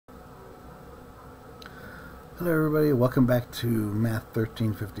Hello everybody, welcome back to Math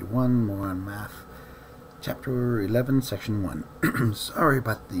 1351, more on Math, Chapter 11, Section 1. Sorry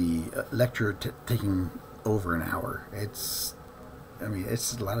about the lecture taking over an hour. It's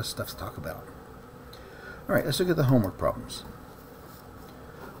a lot of stuff to talk about. Alright, let's look at the homework problems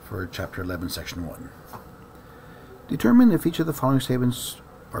for Chapter 11, Section 1. Determine if each of the following statements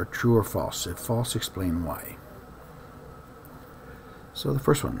are true or false. If false, explain why. So the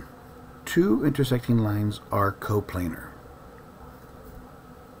first one. Two intersecting lines are coplanar.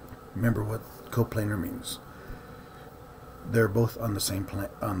 Remember what coplanar means. They're both on the same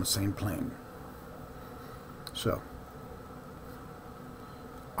plane. So,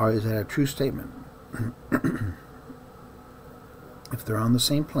 is that a true statement? If they're on the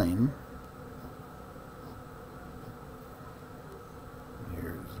same plane,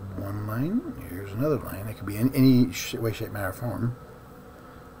 here's one line, here's another line. It could be any way, shape, matter, form.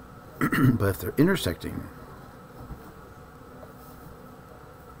 But if they're intersecting,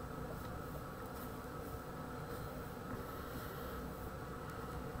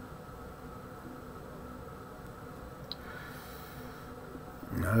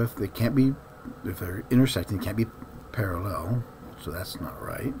 now if they're intersecting, they can't be parallel, so that's not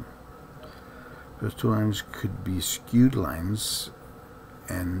right. Those two lines could be skewed lines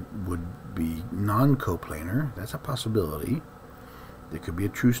and would be non-coplanar. That's a possibility. It could be a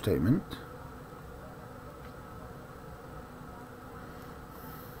true statement.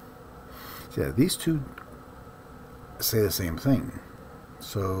 So yeah, these two say the same thing.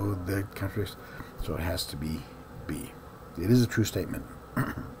 So the contrast, so it has to be B. It is a true statement.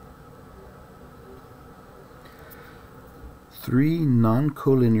 Three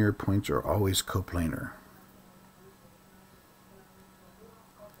non-collinear points are always coplanar.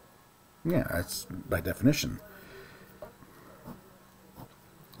 Yeah, that's by definition.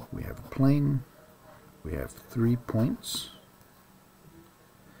 We have a plane, we have 3 points,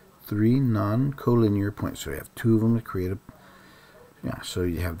 3 non-collinear points. So we have two of them to create so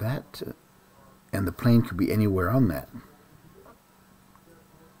you have that, and the plane could be anywhere on that.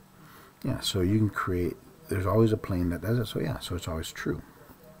 Yeah, so you can create, there's always a plane that does it, so yeah, so it's always true.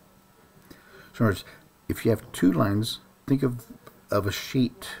 So in other words, if you have two lines, think of a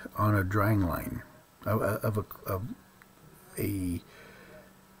sheet on a drying line, of a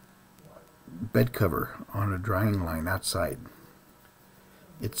bed cover on a drying line outside.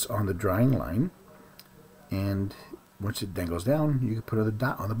 It's on the drying line, and once it dangles down, you can put a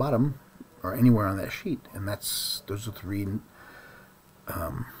dot on the bottom or anywhere on that sheet, and those are three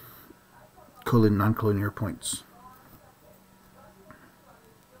non-collinear points.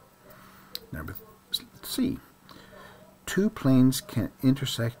 Number C. Two planes can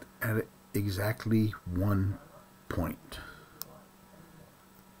intersect at exactly one point.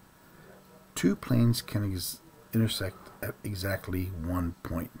 Two planes can intersect at exactly one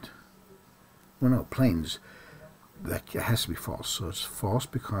point. Well, no, planes. That has to be false. So it's false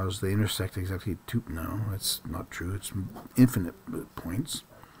because they intersect exactly two. No, it's not true. It's infinite points.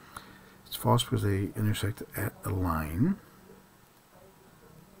 It's false because they intersect at a line.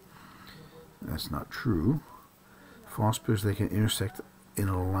 That's not true. False because they can intersect in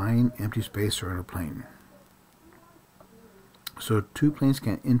a line, empty space, or in a plane. So two planes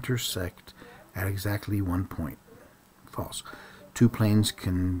can intersect at exactly one point. False. Two planes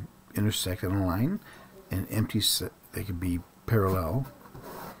can intersect in a line, and empty they could be parallel,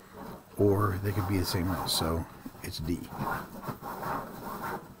 or they could be the same line. So it's D.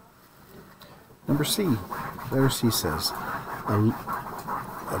 Number C. Letter C says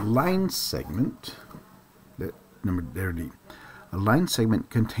a line segment. Letter D. A line segment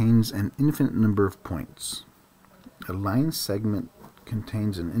contains an infinite number of points. A line segment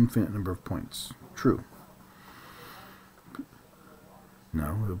contains an infinite number of points. True.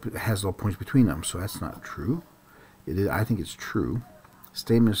 No, it has all points between them, so that's not true. It is. I think it's true.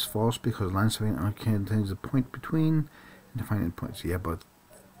 Statement is false because line segment contains a point between infinite points. Yeah, but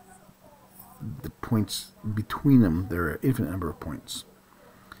the points between them, there are an infinite number of points.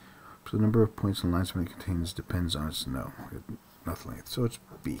 So the number of points a line segment contains depends on its length. So it's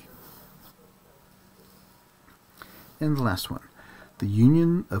B. And the last one. The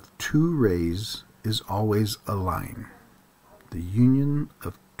union of two rays is always a line. The union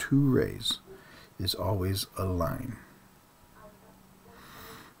of two rays is always a line.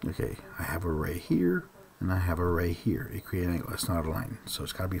 Okay, I have a ray here, and I have a ray here. It creates an angle. It's not a line, so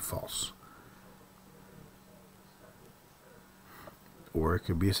it's got to be false. Or it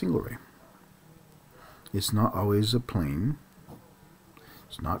could be a single ray. It's not always a plane.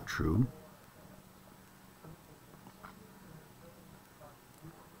 It's not true.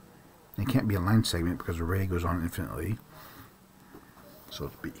 And it can't be a line segment because array goes on infinitely. So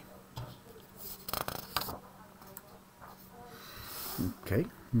it's B. Okay,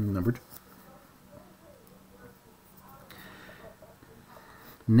 number 2.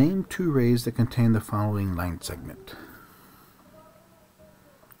 Name 2 arrays that contain the following line segment.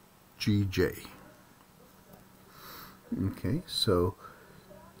 GJ. Okay, so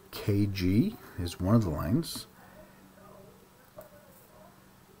KG is one of the lines.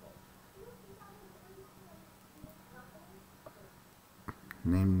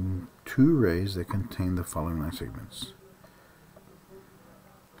 Name 2 arrays that contain the following line segments.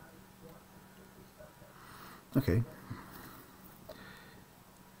 Okay.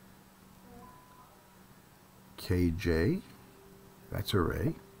 KJ, that's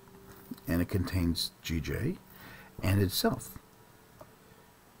array, and it contains GJ and itself.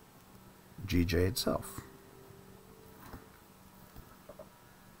 GJ itself.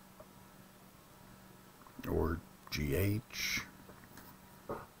 Or GH.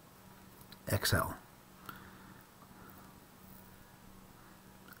 XL.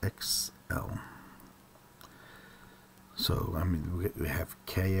 XL. So, I mean, we have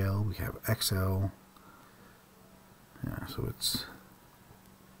KL, we have XL. Yeah, so it's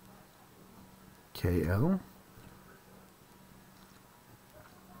KL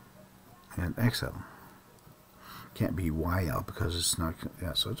and XL. Can't be YL because it's not,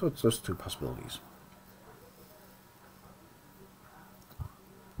 yeah, so it's those 2 possibilities.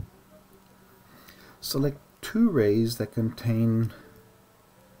 Select 2 arrays that contain,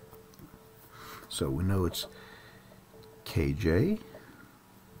 so we know it's KJ,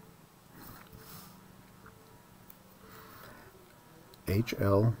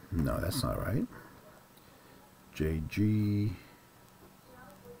 HL, no, that's not right, JG,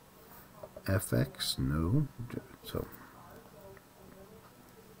 FX, no, so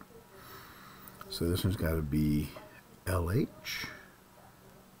this one's got to be LH,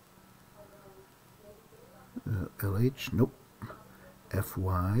 LH, nope,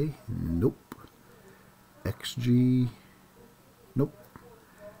 FY, nope, XG, nope,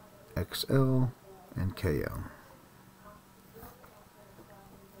 XL, and KL.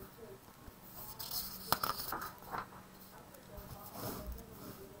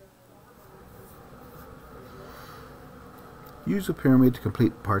 Use a pyramid to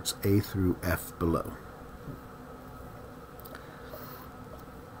complete parts A through F below.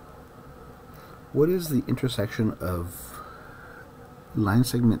 What is the intersection of line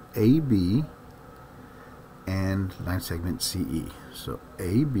segment AB and line segment CE? So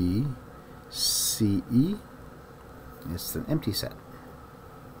AB, CE, it's an empty set.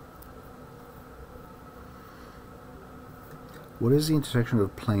 What is the intersection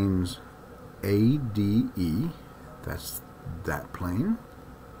of planes ADE, that's that plane,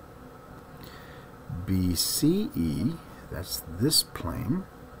 BCE, that's this plane,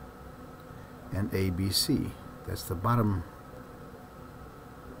 and ABC, that's the bottom.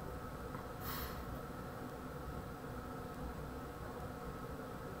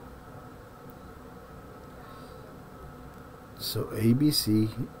 So ABC,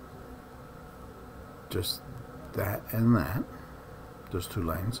 just that and that, those 2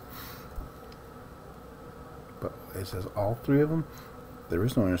 lines. But it says all 3 of them. There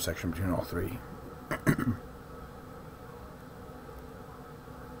is no intersection between all 3.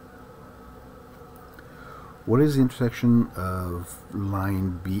 What is the intersection of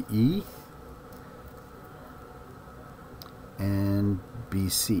line BE and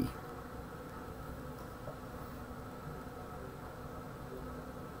BC?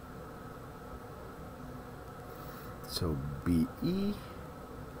 So BE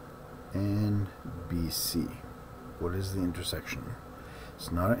and BC. What is the intersection?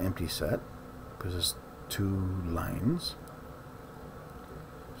 It's not an empty set because it's 2 lines.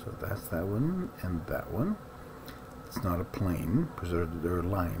 So that's that one and that one. It's not a plane because there are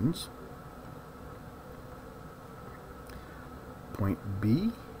lines. Point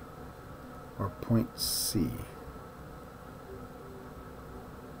B or point C?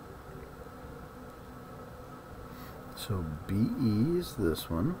 So BE is this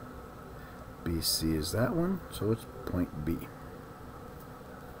one, BC is that one, so it's point B.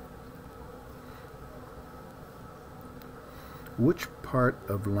 Which part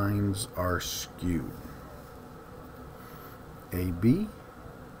of lines are skewed? AB,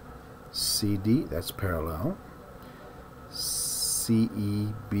 CD, that's parallel, CE,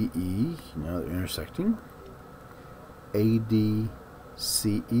 BE, now they're intersecting, AD,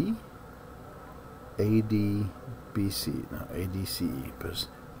 CE, AD, BC, now ADCE, because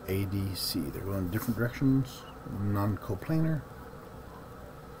ADC, they're going in different directions, non-coplanar.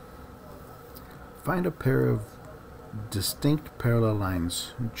 Find a pair of distinct parallel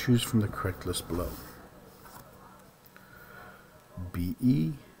lines and choose from the correct list below.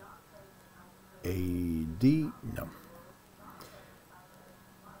 BE, AD, no.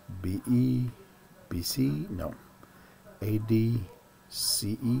 BE, BC, no. AD,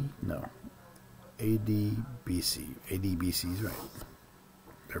 CE, no. AD, BC. AD, BC is right.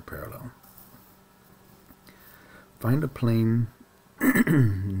 They're parallel. Find a plane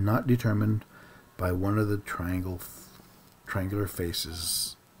not determined by one of the triangular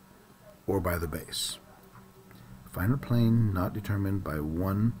faces or by the base. Find a plane not determined by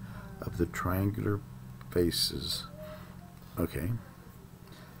one of the triangular faces. Okay.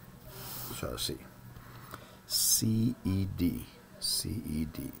 So let's see. CED.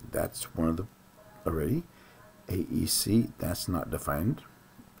 CED. That's one of the already. AEC. That's not defined.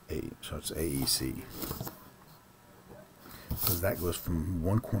 So it's AEC. Because that goes from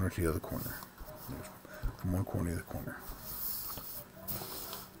one corner to the other corner. From one corner to the corner.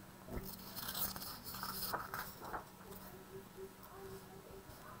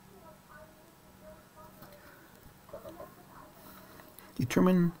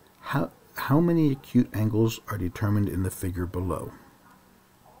 Determine how many acute angles are determined in the figure below.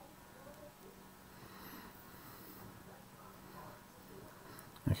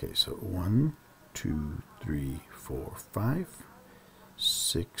 Okay, so 1, 2, 3, 4, 5,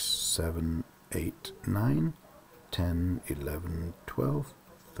 6, 7, 8, 9, 10, 11, 12,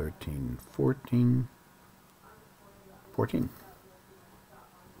 13, 14, 14.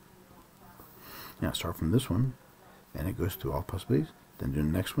 Now start from this one, and it goes through all possibilities, then do the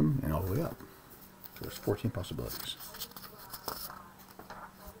next one, and all the way up. So there's 14 possibilities.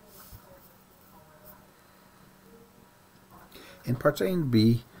 In parts A and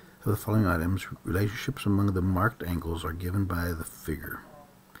B of the following items, relationships among the marked angles are given by the figure.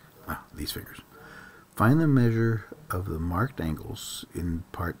 These figures. Find the measure of the marked angles in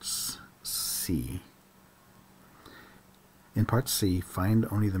parts C. In part C, find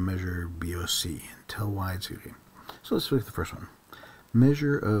only the measure BOC and tell why it's okay. So let's look at the first one.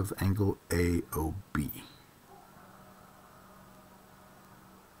 Measure of angle AOB.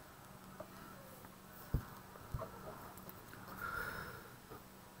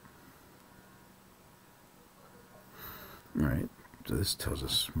 Alright, so this tells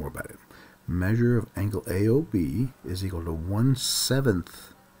us more about it. Measure of angle AOB is equal to 1/7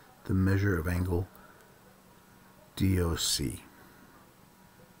 the measure of angle DOC.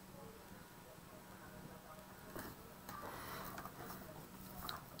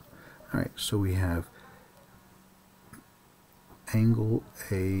 Alright, so we have angle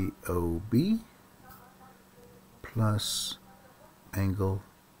AOB plus angle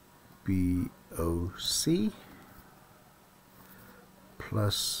BOC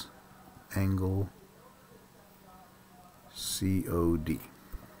plus angle COD.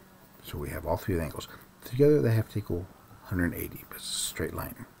 So we have all three of the angles. Together they have to equal 180, but it's a straight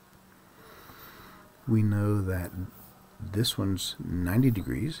line. We know that this one's 90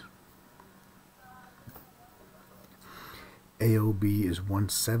 degrees. AOB is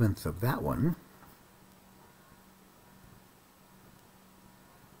 1/7 of that one.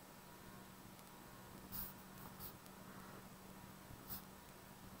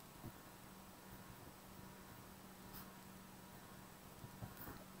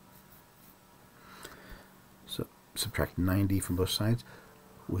 So subtract 90 from both sides.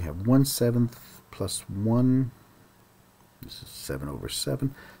 We have 1/7 plus 1. This is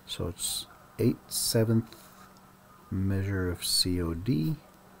 7/7. So it's 8/7 measure of COD.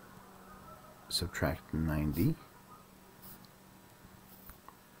 Subtract 90.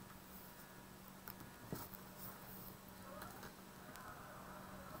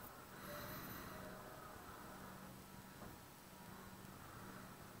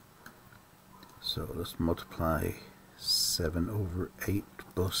 So let's multiply 7/8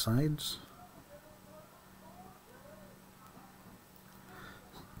 both sides.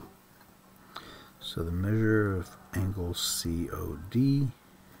 So the measure of angle COD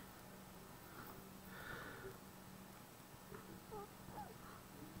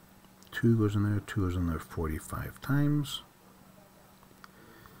two goes in there 45 times.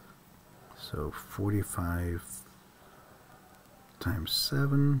 So 45 times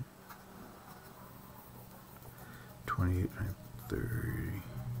 7, 28, 30.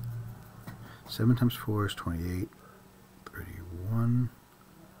 7 times 4 is 28, 31.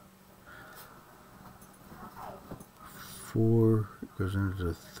 4 goes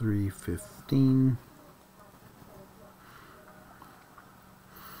into 315.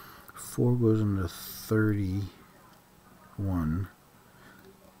 4 goes into 31.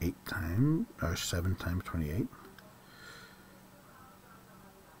 7 times 28.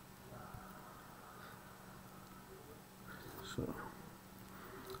 So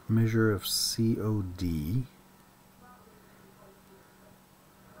measure of COD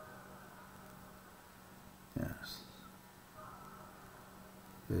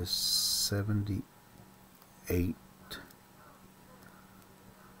is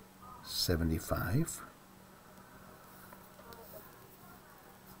 78.75.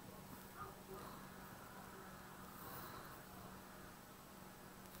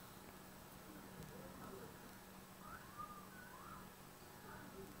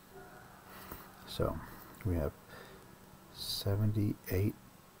 So we have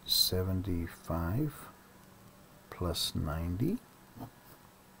 78.75 plus 90.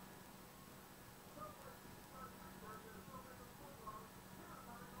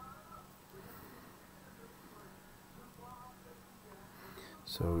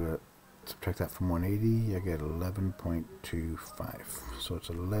 So subtract that from 180, I get 11.25. So it's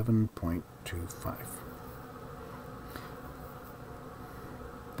 11.25.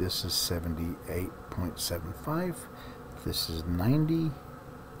 This is 78.75. This is 90.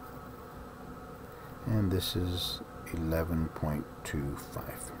 And this is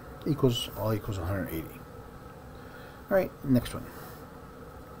 11.25. All equals 180. All right, next one.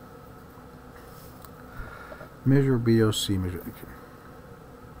 Measure BOC.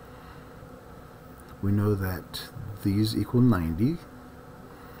 We know that these equal 90.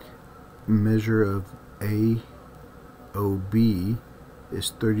 Measure of AOB is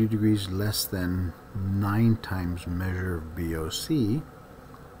 30 degrees less than 9 times measure of BOC.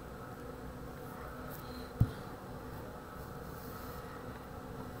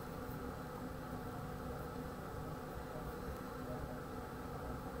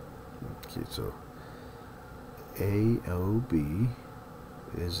 Okay, so AOB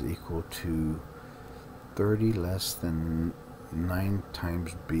is equal to 30 less than 9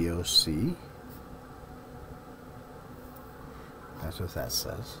 times BOC. That's what that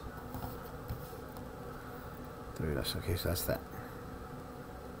says. 30 less. Okay, so that's that.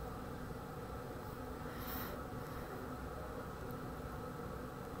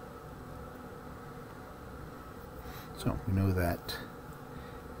 So we know that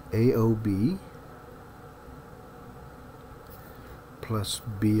AOB plus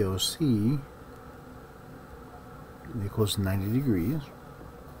BOC equals 90 degrees,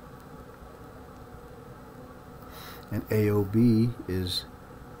 and AOB is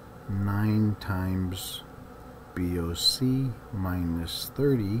 9 times BOC minus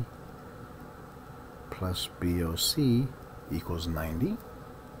 30 plus BOC equals 90.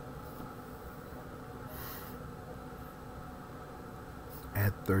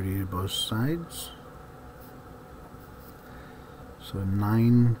 Add 30 to both sides. So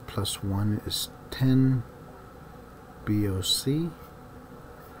 9 plus 1 is 10 BOC.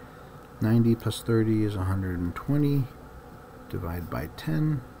 90 plus 30 is 120. Divide by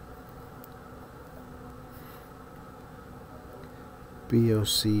 10.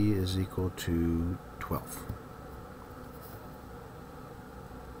 BOC is equal to 12.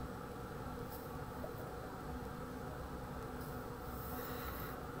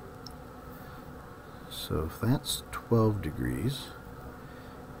 So if that's 12 degrees,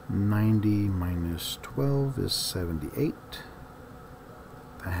 90 minus 12 is 78.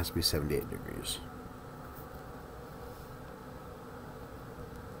 That has to be 78 degrees.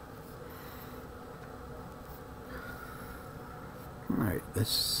 Alright,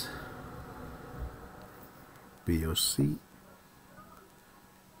 this BOC.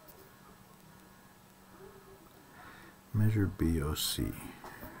 Measure BOC.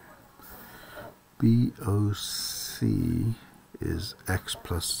 BOC is x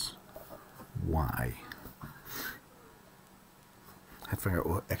plus y. I have to figure out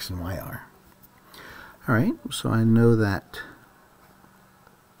what x and y are. Alright, so I know that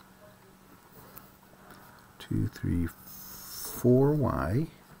 2, 3, 4y.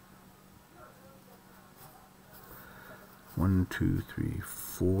 1, 2, 3,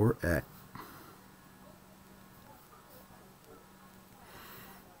 4x.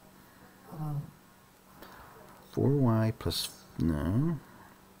 Uh, 4y plus, no.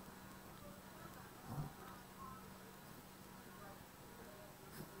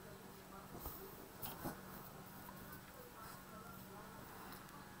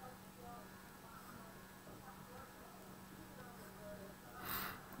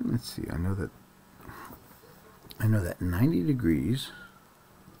 Let's see, I know that 90 degrees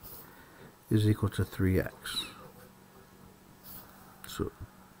is equal to 3x. So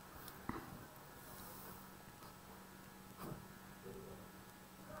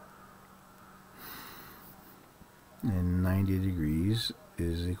And 90 degrees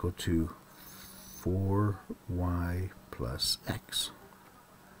is equal to 4y plus x.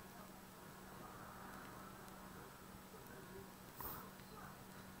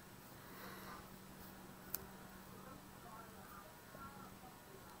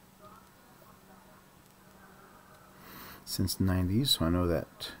 Since 90, so I know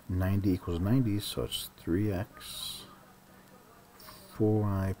that 90 equals 90, so it's 3x,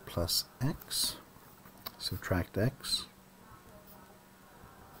 4y plus x, subtract x.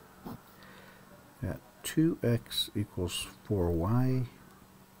 Got 2x equals 4y,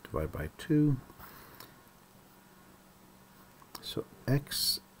 divide by 2. So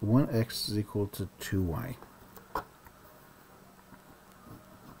 1x is equal to 2y.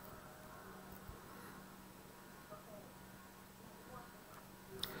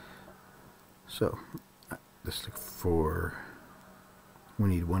 So let's look for, we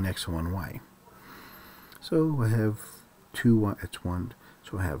need 1x and 1y. So I have 2y, it's 1,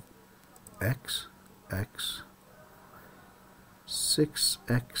 so I have x,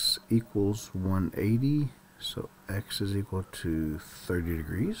 6x equals 180, so x is equal to 30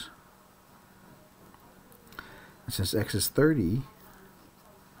 degrees. And since x is 30,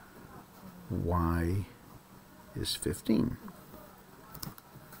 y is 15.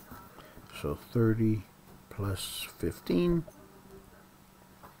 So 30 plus 15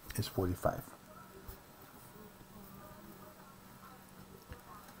 is 45.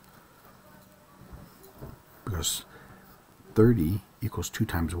 Because 30 equals 2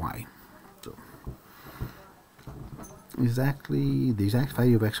 times y. So the exact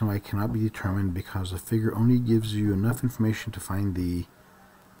value of x and y cannot be determined because the figure only gives you enough information to find the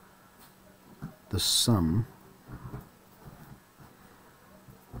sum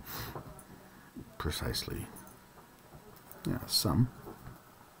precisely. Yeah, sum.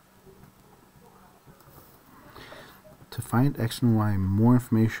 To find x and y, more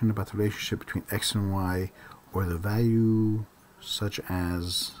information about the relationship between x and y, or the value such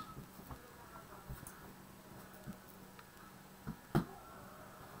as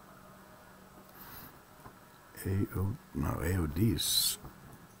AODs.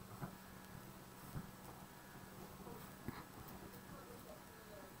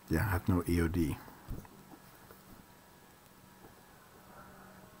 Yeah, I have no EOD.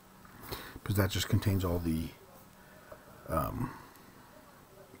 Because that just contains all the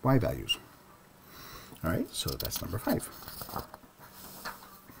y values. All right, so that's number 5.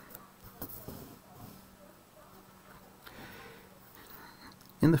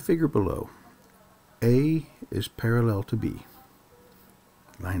 In the figure below, A is parallel to B.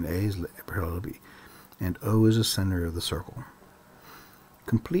 Line A is parallel to B. And O is the center of the circle.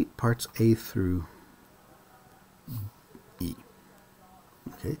 Complete parts A through E.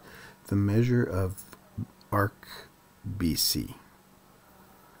 Okay, the measure of arc BC.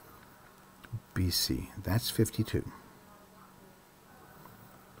 BC, that's 52.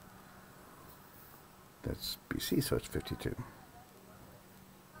 That's BC, so it's 52.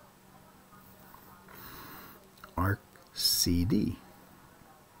 Arc CD,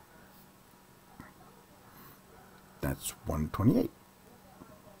 that's 128.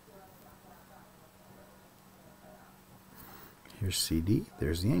 Here's CD,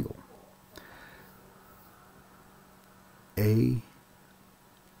 there's the angle. AD,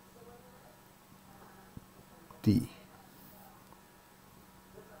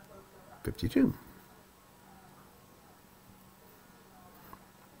 52.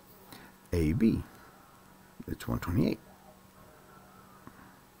 AB, it's 128.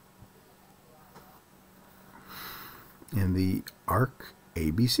 And the arc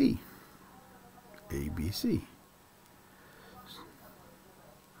ABC,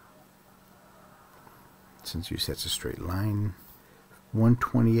 since you said it's a straight line,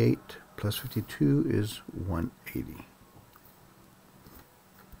 128 plus 52 is 180.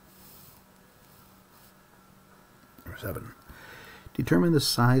 Number 7. Determine the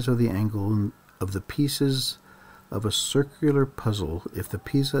size of the angle of the pieces of a circular puzzle if the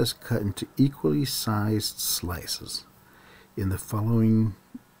pizza is cut into equally sized slices in the following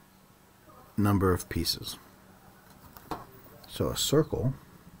number of pieces. So a circular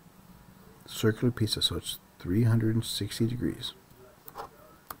pizza, so it's 360 degrees.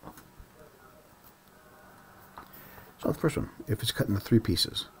 So the first one, if it's cut into 3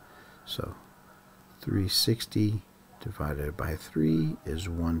 pieces, so 360 divided by 3 is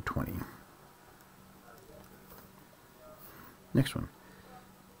 120. Next one,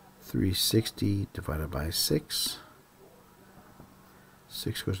 360 divided by 6.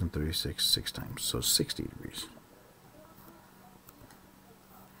 6 goes in 36 6 times, so 60 degrees.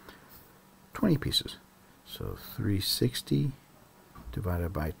 20 pieces. So 360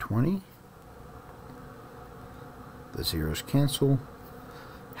 divided by 20. The zeros cancel.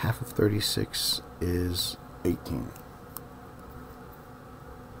 Half of 36 is 18.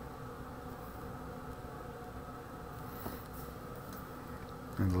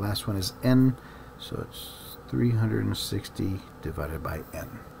 And the last one is n, so it's 360 divided by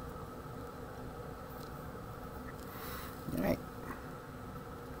n. Alright.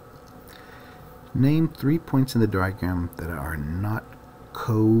 Name 3 points in the diagram that are not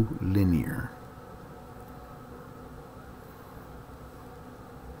collinear.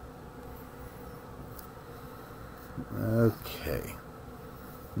 Okay.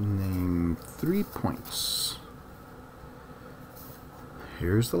 Name 3 points.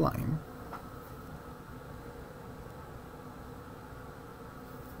 Here's the line.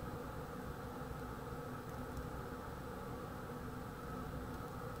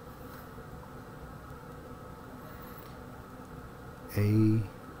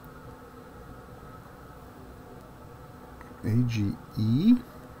 AGE.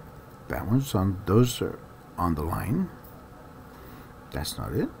 That one's on, those are on the line. That's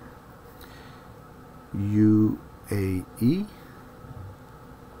not it. UAE.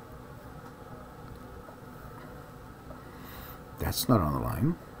 That's not on the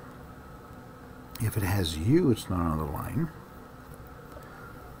line. If it has U, it's not on the line.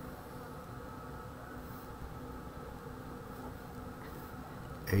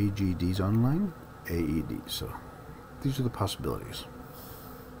 AGD's on the line. AED. So these are the possibilities.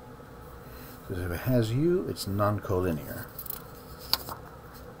 Because if it has U, it's non-collinear.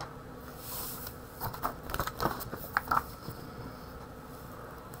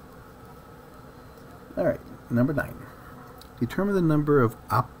 Alright, number 9. Determine the number of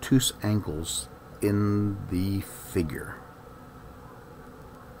obtuse angles in the figure.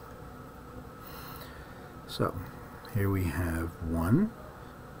 So, here we have 1,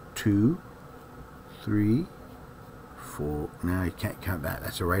 2, 3, 4. Now you can't count that.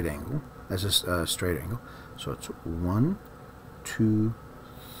 That's a right angle. That's a straight angle. So it's 1, 2,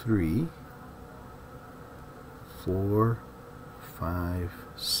 3, 4, 5,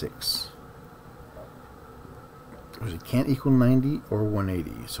 6. Because it can't equal 90 or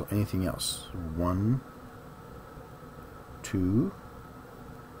 180. So anything else. 1, 2,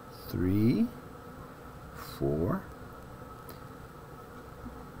 3, 4,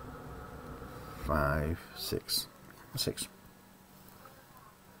 5, 6. 6.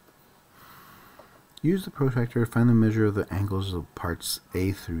 Use the protractor to find the measure of the angles of parts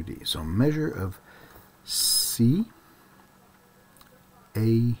A through D. So measure of C,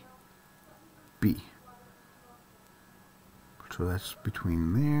 A, B. So that's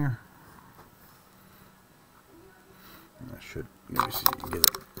between there. I should maybe see if you can get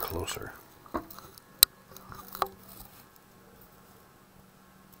it closer.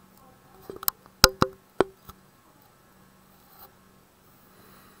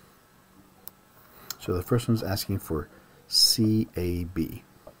 So the first one's asking for CAB.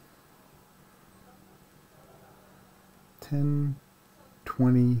 10,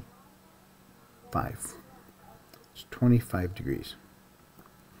 25. It's 25 degrees.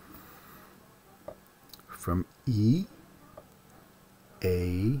 From E,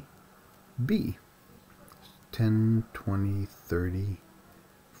 A, B. 10, 20, 30,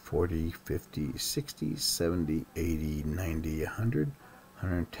 40, 50, 60, 70, 80, 90, 100,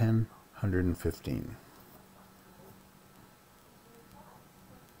 110, 115.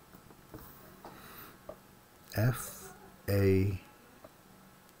 F, A,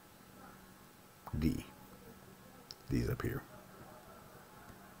 D. These up here.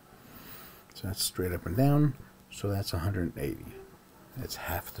 So that's straight up and down. So that's 180. That's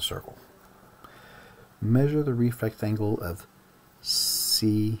half the circle. Measure the reflex angle of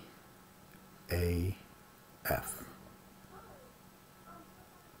CAF.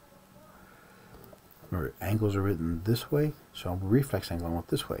 Remember, angles are written this way, so reflex angle I want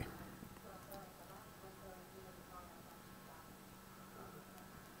this way.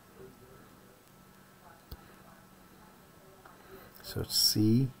 So it's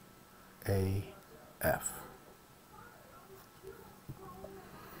CAF.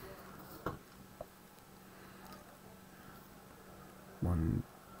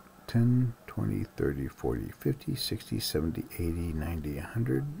 10, 20, 30, 40, 50, 60, 70, 80, 90,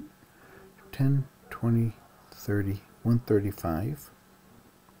 100, 10, 20, 30, 135.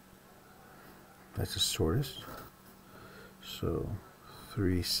 That's the shortest. So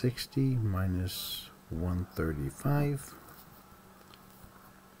 360 minus 135.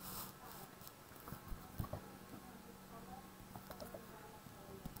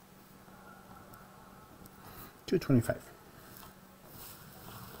 225.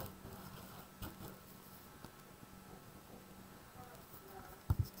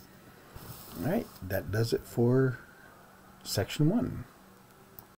 All right, that does it for section 1.